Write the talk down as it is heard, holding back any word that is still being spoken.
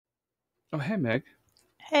Oh, hey, Meg.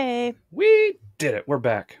 Hey. We did it. We're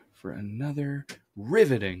back for another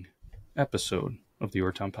riveting episode of the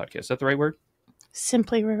Your Town Podcast. Is that the right word?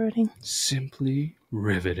 Simply riveting. Simply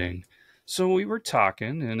riveting. So we were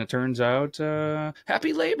talking, and it turns out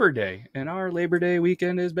happy Labor Day. And our Labor Day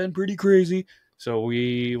weekend has been pretty crazy. So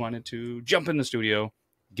we wanted to jump in the studio,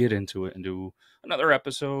 get into it, and do another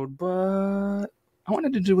episode. But I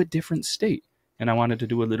wanted to do a different state. And I wanted to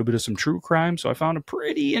do a little bit of some true crime. So I found a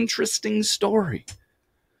pretty interesting story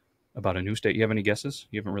about a new state. You have any guesses?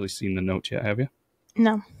 You haven't really seen the notes yet, have you?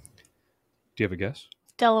 No. Do you have a guess?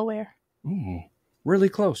 Delaware. Ooh, really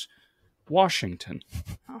close. Washington.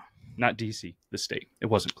 Oh. Not D.C., the state. It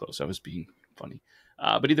wasn't close. I was being funny.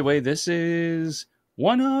 But either way, this is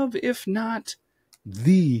one of, if not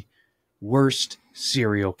the worst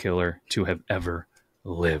serial killer to have ever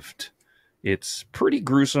lived. It's pretty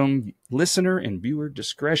gruesome. Listener and viewer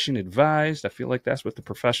discretion advised. I feel like that's what the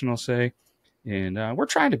professionals say. And we're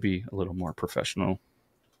trying to be a little more professional.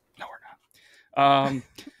 No, we're not.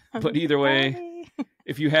 But either way,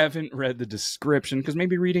 if you haven't read the description, because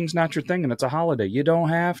maybe reading's not your thing and it's a holiday, you don't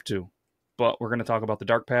have to. But we're going to talk about the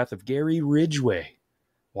dark path of Gary Ridgway,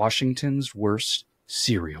 Washington's worst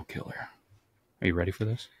serial killer. Are you ready for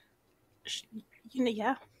this?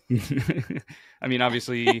 Yeah. I mean,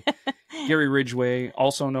 obviously, Gary Ridgway,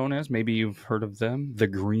 also known as, maybe you've heard of them, the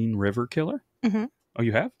Green River Killer. Mm-hmm. Oh,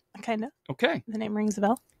 you have? Kind of. Okay. The name rings a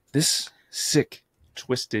bell. This sick,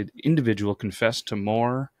 twisted individual confessed to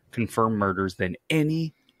more confirmed murders than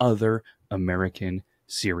any other American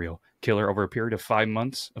serial killer. Over a period of 5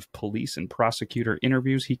 months of police and prosecutor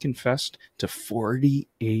interviews, he confessed to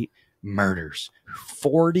 48 murders,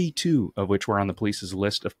 42 of which were on the police's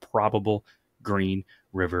list of probable Green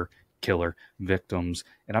River Killer victims.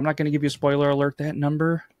 And I'm not going to give you a spoiler alert. That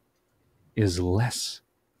number is less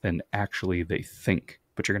than actually they think.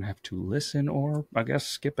 But you're going to have to listen or, I guess,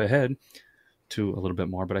 skip ahead to a little bit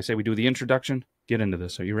more. But I say we do the introduction, get into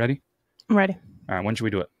this. Are you ready? I'm ready. All right, when should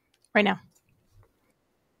we do it? Right now.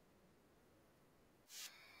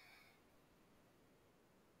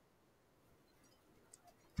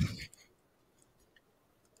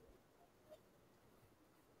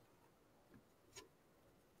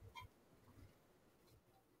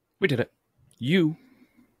 We did it. You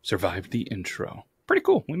survived the intro. Pretty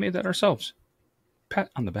cool. We made that ourselves.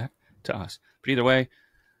 Pat on the back to us. But either way,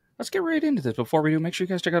 let's get right into this. Before we do, make sure you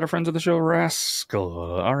guys check out our friends of the show,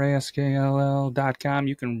 Rascal, RASKLL.com.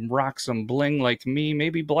 You can rock some bling like me.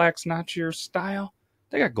 Maybe black's not your style.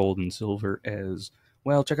 They got gold and silver as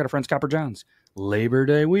well. Check out our friends, Copper John's Labor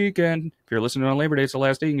Day weekend. If you're listening on Labor Day, it's the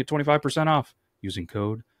last day. You can get 25% off using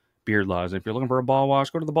code BeardLaws. If you're looking for a ball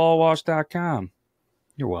wash, go to theballwash.com.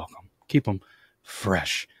 You're welcome. Keep them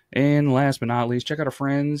fresh. And last but not least, check out our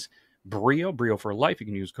friends, Brio for life. You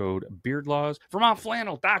can use code BeardLaws.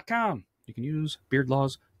 VermontFlannel.com. You can use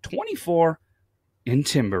BeardLaws24 in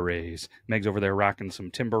Timber Rays. Meg's over there rocking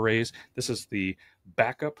some Timber Rays. This is the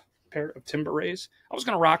backup pair of Timber Rays. I was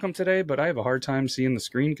going to rock them today, but I have a hard time seeing the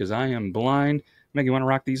screen because I am blind. Meg, you want to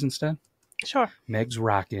rock these instead? Sure. Meg's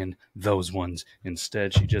rocking those ones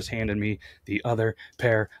instead. She just handed me the other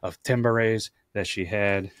pair of Timber Rays that she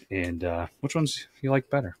had. And which ones you like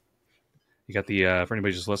better? You got the, for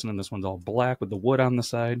anybody just listening, this one's all black with the wood on the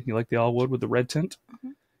side. You like the all wood with the red tint?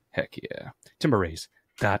 Mm-hmm. Heck yeah.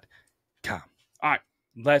 Timberrays.com. All right,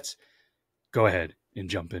 let's go ahead and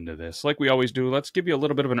jump into this. Like we always do, let's give you a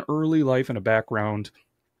little bit of an early life and a background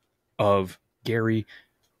of Gary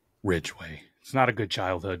Ridgway. It's not a good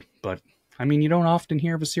childhood, but I mean, you don't often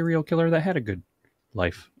hear of a serial killer that had a good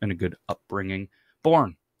life and a good upbringing.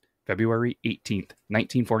 Born February 18th,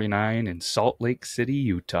 1949 in Salt Lake City,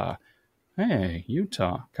 Utah. Hey,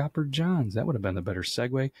 Utah, Copper Johns. That would have been the better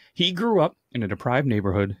segue. He grew up in a deprived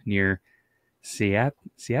neighborhood near SeaTac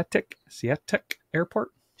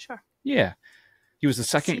Airport. Sure. Yeah. He was the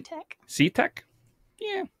second... SeaTac? SeaTac?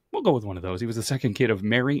 Yeah, we'll go with one of those. He was the second kid of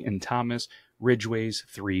Mary and Thomas Ridgway's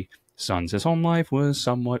 3 sons. His home life was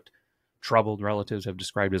somewhat troubled. Relatives have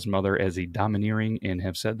described his mother as a domineering and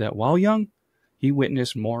have said that while young, he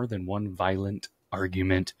witnessed more than one violent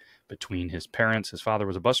argument between his parents. His father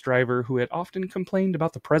was a bus driver who had often complained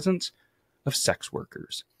about the presence of sex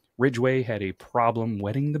workers. Ridgway had a problem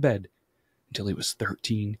wetting the bed until he was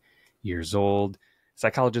 13 years old.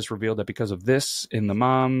 Psychologists revealed that because of this and the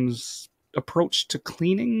mom's approach to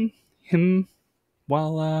cleaning him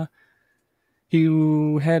while he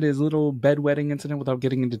had his little bedwetting incident, without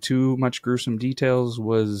getting into too much gruesome details,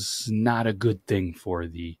 was not a good thing for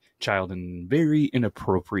the child and very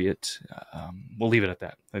inappropriate. We'll leave it at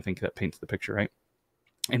that. I think that paints the picture, right?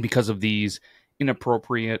 And because of these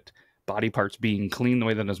inappropriate body parts being clean the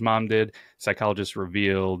way that his mom did. Psychologists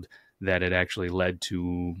revealed that it actually led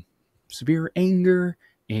to severe anger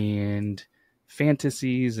and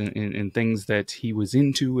fantasies and things that he was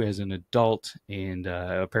into as an adult. And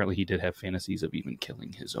apparently he did have fantasies of even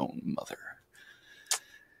killing his own mother.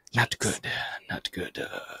 Not good. Not good.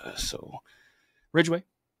 So Ridgway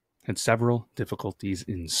had several difficulties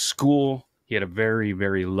in school. He had a very,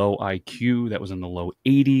 very low IQ that was in the low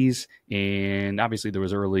 80s. And obviously there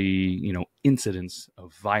was early, incidents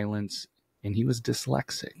of violence. And he was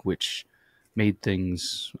dyslexic, which made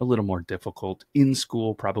things a little more difficult in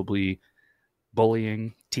school, probably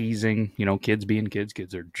bullying, teasing, kids being kids.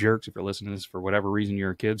 Kids are jerks. If you're listening to this for whatever reason,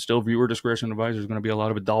 you're a kid. Still, viewer discretion advised. There's going to be a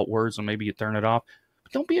lot of adult words, so maybe you turn it off.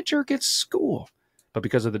 But don't be a jerk at school. But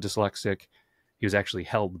because of the dyslexic, he was actually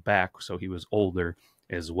held back, so he was older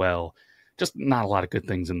as well. Just not a lot of good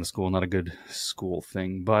things in the school, not a good school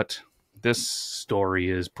thing. But this story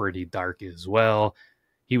is pretty dark as well.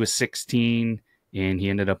 He was 16, and he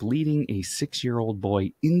ended up leading a 6-year-old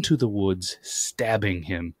boy into the woods, stabbing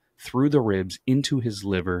him through the ribs into his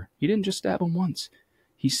liver. He didn't just stab him once.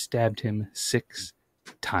 He stabbed him 6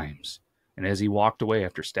 times. And as he walked away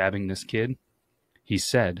after stabbing this kid, he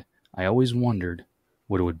said, "I always wondered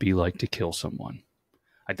what it would be like to kill someone."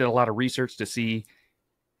 I did a lot of research to see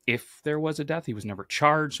if there was a death. He was never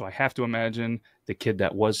charged, so I have to imagine the kid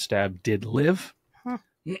that was stabbed did live,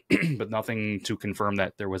 but nothing to confirm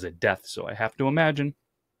that there was a death. So I have to imagine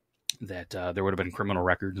that there would have been criminal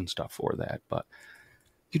records and stuff for that. But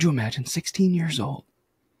could you imagine 16 years old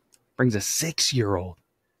brings a 6-year-old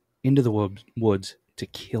into the woods to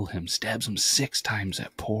kill him, stabs him 6 times,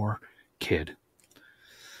 that poor kid.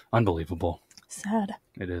 Unbelievable. Sad.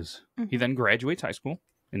 It is. He then graduates high school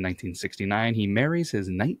in 1969. He marries his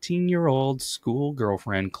 19-year-old school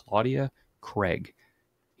girlfriend, Claudia Craig.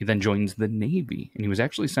 He then joins the Navy, and he was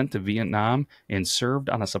actually sent to Vietnam and served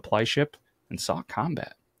on a supply ship and saw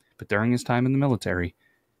combat. But during his time in the military,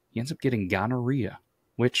 he ends up getting gonorrhea,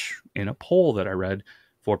 which in a poll that I read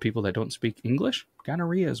for people that don't speak English,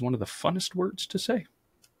 gonorrhea is one of the funnest words to say.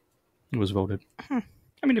 It was voted.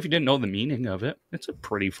 I mean, if you didn't know the meaning of it, it's a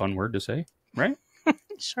pretty fun word to say, right?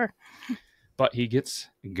 Sure. But he gets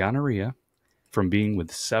gonorrhea from being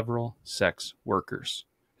with several sex workers.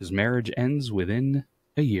 His marriage ends within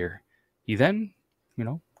a year. He then,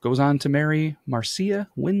 goes on to marry Marcia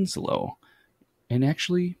Winslow and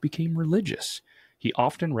actually became religious. He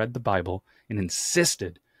often read the Bible and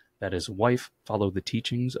insisted that his wife follow the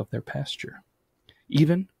teachings of their pastor.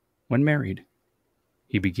 Even when married,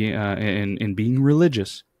 he began in being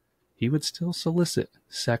religious, he would still solicit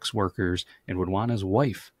sex workers and would want his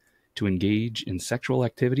wife to engage in sexual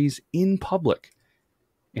activities in public,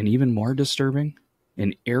 and even more disturbing,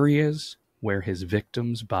 in areas where his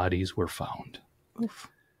victims' bodies were found. Oof.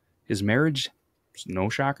 His marriage, no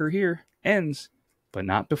shocker here, ends, but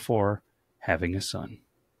not before having a son.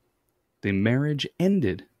 The marriage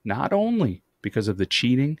ended not only because of the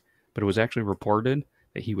cheating, but it was actually reported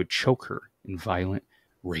that he would choke her in violent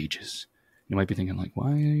rages. You might be thinking,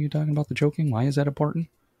 why are you talking about the choking? Why is that important?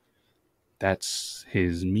 That's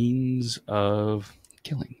his means of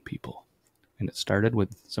killing people. And it started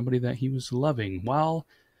with somebody that he was loving while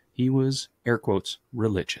he was, air quotes,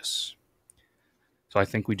 religious. So I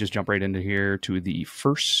think we just jump right into here to the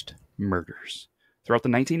first murders. Throughout the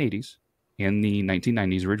 1980s and the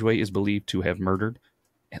 1990s, Ridgway is believed to have murdered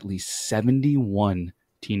at least 71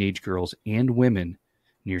 teenage girls and women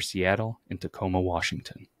near Seattle and Tacoma,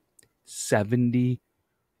 Washington.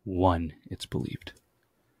 71, it's believed.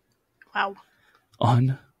 Wow.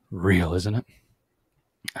 Unreal, isn't it?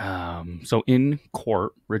 So in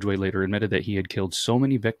court, Ridgway later admitted that he had killed so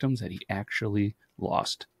many victims that he actually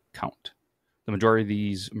lost count. The majority of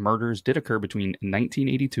these murders did occur between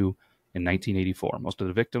 1982 and 1984. Most of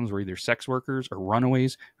the victims were either sex workers or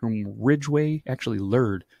runaways whom Ridgway actually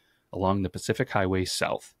lured along the Pacific Highway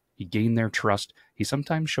south. He gained their trust. He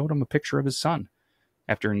sometimes showed them a picture of his son.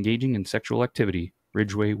 After engaging in sexual activity,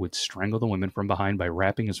 Ridgway would strangle the women from behind by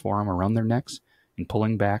wrapping his forearm around their necks and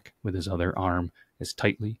pulling back with his other arm as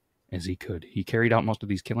tightly as he could. He carried out most of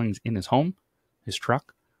these killings in his home, his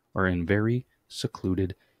truck, or in very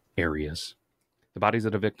secluded areas. The bodies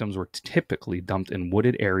of the victims were typically dumped in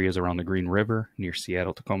wooded areas around the Green River near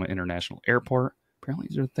Seattle-Tacoma International Airport. Apparently,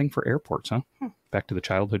 there's a thing for airports, huh? Back to the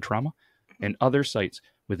childhood trauma. And other sites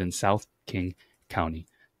within South King County.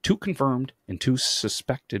 2 confirmed and 2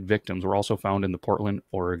 suspected victims were also found in the Portland,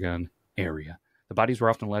 Oregon area. The bodies were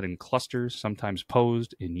often led in clusters, sometimes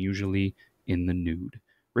posed, and usually in the nude.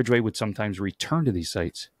 Ridgway would sometimes return to these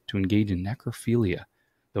sites to engage in necrophilia,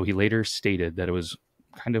 though he later stated that it was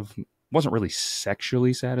kind of wasn't really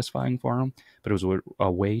sexually satisfying for him, but it was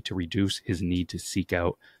a way to reduce his need to seek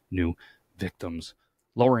out new victims,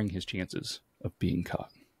 lowering his chances of being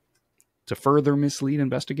caught. To further mislead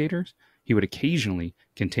investigators, he would occasionally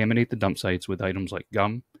contaminate the dump sites with items like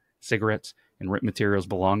gum, cigarettes, and ripped materials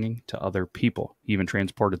belonging to other people. He even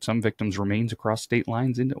transported some victims' remains across state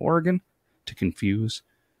lines into Oregon to confuse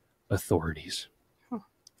authorities.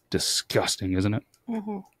 Disgusting, isn't it?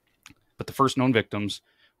 Mm-hmm. But the first known victims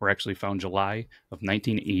were actually found July of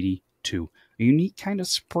 1982. A unique kind of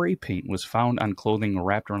spray paint was found on clothing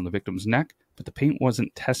wrapped around the victim's neck, but the paint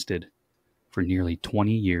wasn't tested for nearly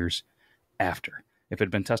 20 years after. If it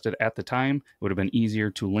had been tested at the time, it would have been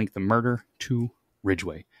easier to link the murder to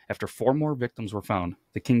Ridgway. After 4 more victims were found,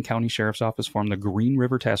 the King County Sheriff's Office formed the Green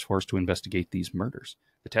River Task Force to investigate these murders.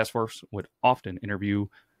 The task force would often interview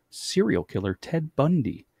serial killer Ted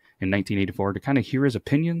Bundy in 1984 to kind of hear his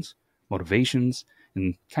opinions, motivations,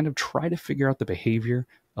 and kind of try to figure out the behavior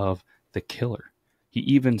of the killer. He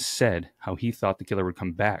even said how he thought the killer would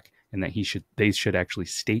come back and that they should actually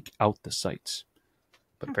stake out the sites.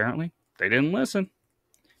 But apparently, they didn't listen.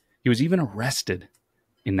 He was even arrested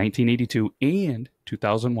in 1982 and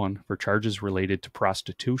 2001 for charges related to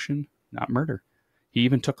prostitution, not murder. He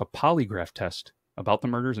even took a polygraph test about the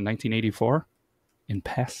murders in 1984 and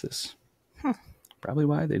passed this. Probably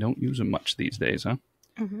why they don't use him much these days, huh?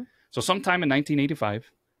 Mm-hmm. So sometime in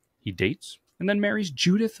 1985, he dates and then marries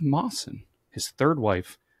Judith Mawson, his third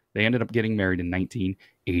wife. They ended up getting married in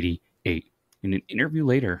 1988. In an interview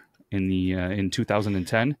later in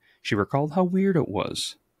 2010, she recalled how weird it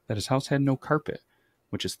was that his house had no carpet,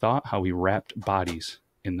 which is thought how he wrapped bodies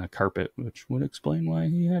in the carpet, which would explain why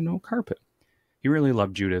he had no carpet. He really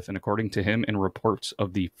loved Judith, and according to him and reports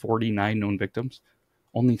of the 49 known victims,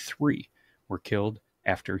 only 3 were killed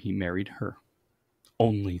after he married her.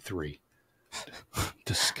 Only 3.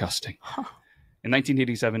 Disgusting. In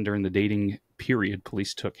 1987, during the dating period,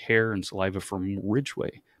 police took hair and saliva from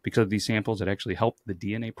Ridgway. Because of these samples, it actually helped the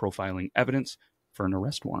DNA profiling evidence for an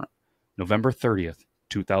arrest warrant. November 30th,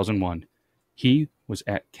 2001, he was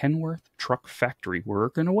at Kenworth Truck Factory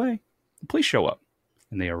working away. The police show up,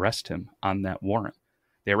 and they arrest him on that warrant.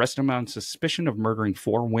 They arrest him on suspicion of murdering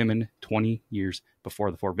 4 women 20 years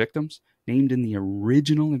before. The 4 victims named in the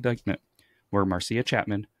original indictment were Marcia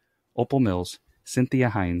Chapman, Opal Mills, Cynthia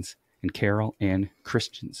Hines, and Carol Ann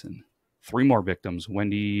Christensen. 3 more victims,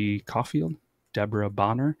 Wendy Caulfield, Deborah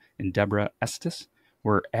Bonner, and Deborah Estes,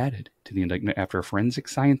 were added to the indictment after a forensic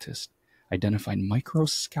scientist identified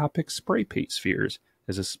microscopic spray paint spheres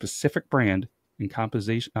as a specific brand and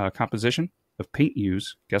composition of paint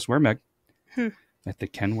used, guess where, Meg? At the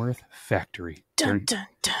Kenworth factory during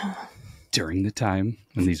the time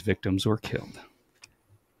when these victims were killed.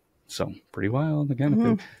 So, pretty wild. Again, if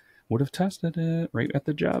they would have tested it right at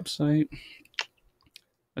the job site.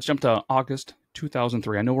 Let's jump to August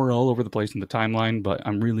 2003. I know we're all over the place in the timeline, but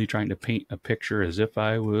I'm really trying to paint a picture as if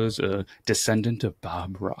I was a descendant of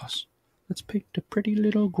Bob Ross. Let's paint a pretty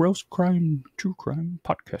little gross crime, true crime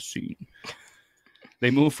podcast scene. They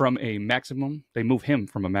move him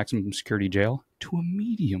from a maximum security jail to a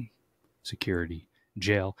medium security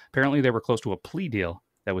jail. Apparently, they were close to a plea deal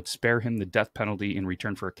that would spare him the death penalty in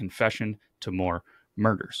return for a confession to more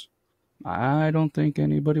murders. I don't think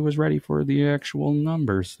anybody was ready for the actual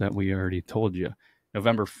numbers that we already told you.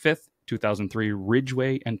 November 5th, 2003,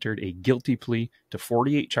 Ridgway entered a guilty plea to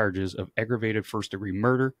 48 charges of aggravated first-degree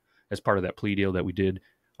murder as part of that plea deal that we did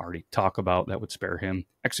already talk about that would spare him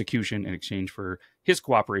execution in exchange for his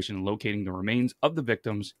cooperation in locating the remains of the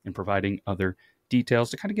victims and providing other details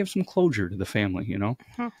to kind of give some closure to the family, you know?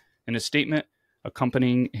 In his statement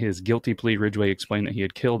accompanying his guilty plea, Ridgway explained that he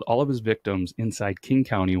had killed all of his victims inside King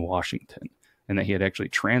County, Washington, and that he had actually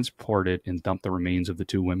transported and dumped the remains of the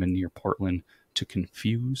 2 women near Portland to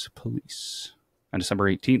confuse police. On December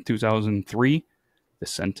 18th, 2003, the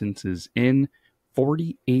sentence is in.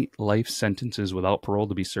 48 life sentences without parole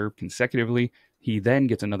to be served consecutively. He then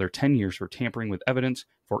gets another 10 years for tampering with evidence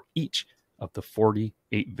for each of the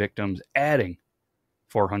 48 victims, adding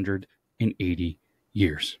 480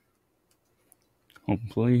 years.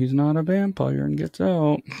 Hopefully he's not a vampire and gets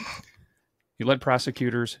out. He led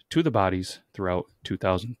prosecutors to the bodies throughout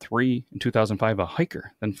 2003 and 2005. A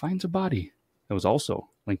hiker then finds a body that was also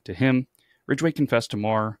linked to him. Ridgway confessed to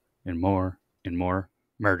more and more and more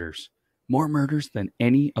murders. More murders than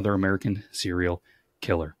any other American serial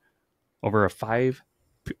killer. Over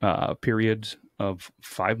a period of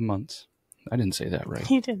 5 months. I didn't say that right.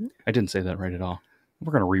 You didn't. I didn't say that right at all.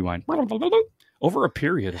 We're going to rewind. Over a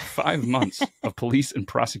period of 5 months of police and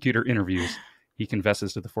prosecutor interviews, he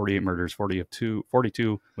confesses to the 48 murders, 42,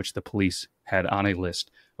 which the police had on a list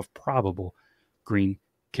of probable Green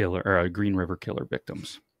River Killer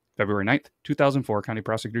victims. February 9th, 2004, county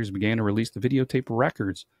prosecutors began to release the videotape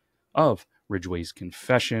records of Ridgway's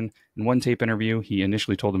confession. In one tape interview, he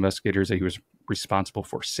initially told investigators that he was responsible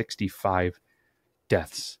for 65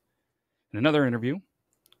 deaths. In another interview,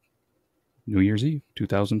 New Year's Eve,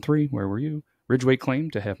 2003, where were you? Ridgway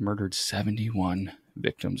claimed to have murdered 71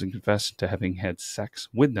 victims and confessed to having had sex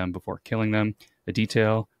with them before killing them, a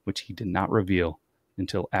detail which he did not reveal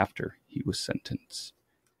until after he was sentenced.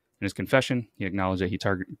 In his confession, he acknowledged that he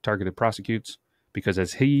targeted prostitutes because,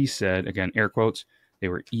 as he said, again, air quotes, they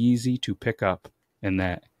were easy to pick up and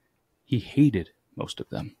that he hated most of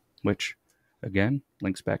them, which, again,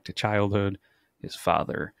 links back to childhood, his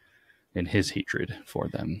father, and his hatred for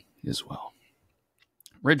them as well.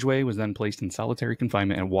 Ridgway was then placed in solitary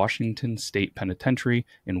confinement at Washington State Penitentiary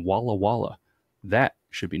in Walla Walla. That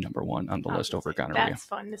should be number one on the list over gonorrhea. That's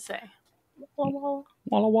fun to say. Walla Walla.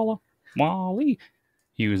 Walla Walla. Wally.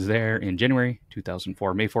 He was there in January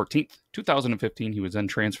 2004. May 14th, 2015, he was then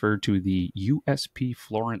transferred to the USP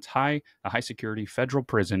Florence High, a high-security federal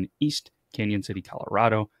prison, East Canyon City,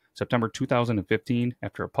 Colorado. September 2015,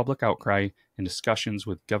 after a public outcry and discussions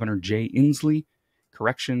with Governor Jay Inslee,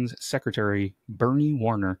 Corrections Secretary Bernie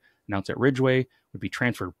Warner announced that Ridgway would be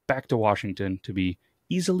transferred back to Washington to be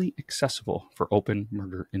easily accessible for open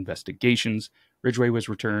murder investigations. Ridgway was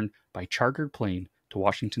returned by chartered plane to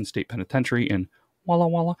Washington State Penitentiary in Walla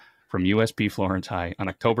Walla from USP Florence High on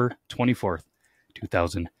October 24th,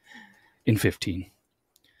 2015.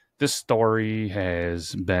 This story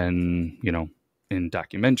has been, in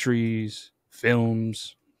documentaries,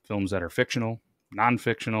 films that are fictional,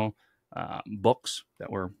 non-fictional, books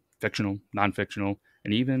that were fictional, non-fictional,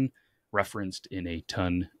 and even referenced in a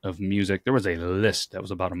ton of music. There was a list that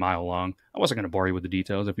was about a mile long. I wasn't going to bore you with the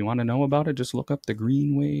details. If you want to know about it, just look up the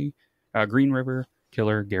Green River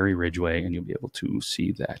Killer Gary Ridgway, and you'll be able to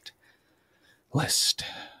see that list.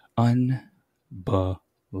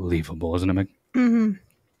 Unbelievable, isn't it, Meg?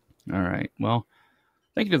 Mm-hmm. All right. Well,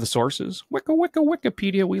 thank you to the sources.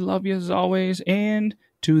 Wikipedia, we love you as always. And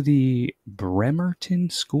to the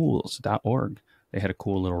bremertonschools.org. They had a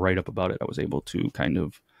cool little write-up about it. I was able to kind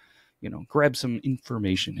of, grab some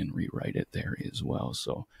information and rewrite it there as well.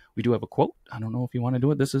 So we do have a quote. I don't know if you want to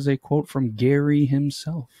do it. This is a quote from Gary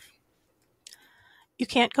himself. You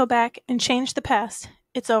can't go back and change the past.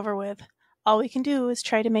 It's over with. All we can do is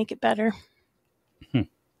try to make it better.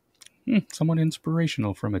 Somewhat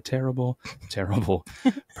inspirational from a terrible, terrible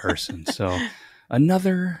person. So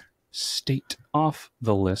another state off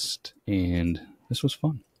the list, and this was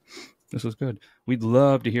fun. This was good. We'd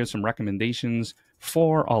love to hear some recommendations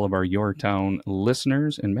for all of our Your Town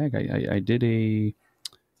listeners. And Meg, I did a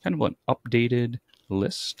kind of an updated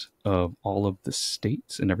list of all of the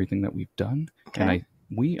states and everything that we've done. Okay. And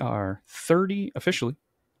we are officially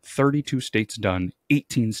 32 states done,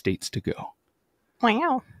 18 states to go.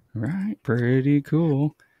 Wow. Right, pretty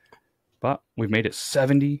cool. But we've made it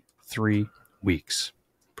 73 weeks.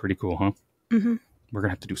 Pretty cool, huh? Mm-hmm. We're going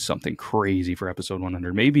to have to do something crazy for episode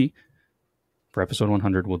 100. Maybe for episode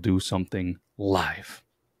 100, we'll do something live.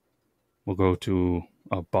 We'll go to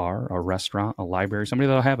a bar, a restaurant, a library, somebody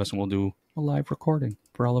that'll have us, and we'll do a live recording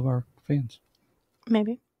for all of our fans.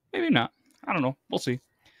 Maybe. Maybe not. I don't know. We'll see.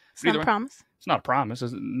 It's not a promise. It's not a promise.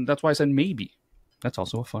 That's why I said maybe. That's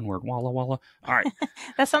also a fun word. Walla Walla. All right.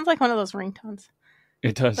 That sounds like one of those ringtones.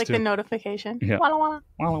 It does, like too. The notification. Yeah. Walla Walla.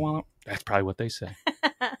 Walla Walla. That's probably what they say.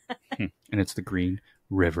 And it's the Green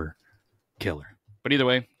River Killer. But either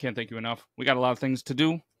way, can't thank you enough. We got a lot of things to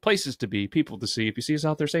do, places to be, people to see. If you see us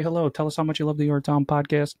out there, say hello. Tell us how much you love the Your Town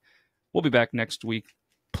podcast. We'll be back next week.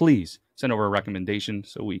 Please send over a recommendation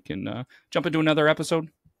so we can jump into another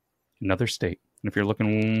episode, another state. And if you're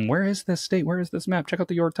looking, where is this state? Where is this map? Check out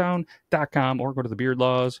the yourtown.com or go to the Beard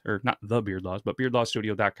Laws, or not the Beard Laws, but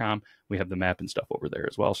beardlawstudio.com. We have the map and stuff over there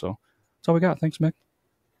as well. So that's all we got. Thanks, Mick.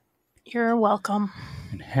 You're welcome.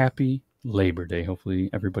 And happy Labor Day. Hopefully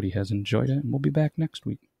everybody has enjoyed it. And we'll be back next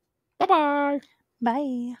week. Bye-bye.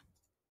 Bye.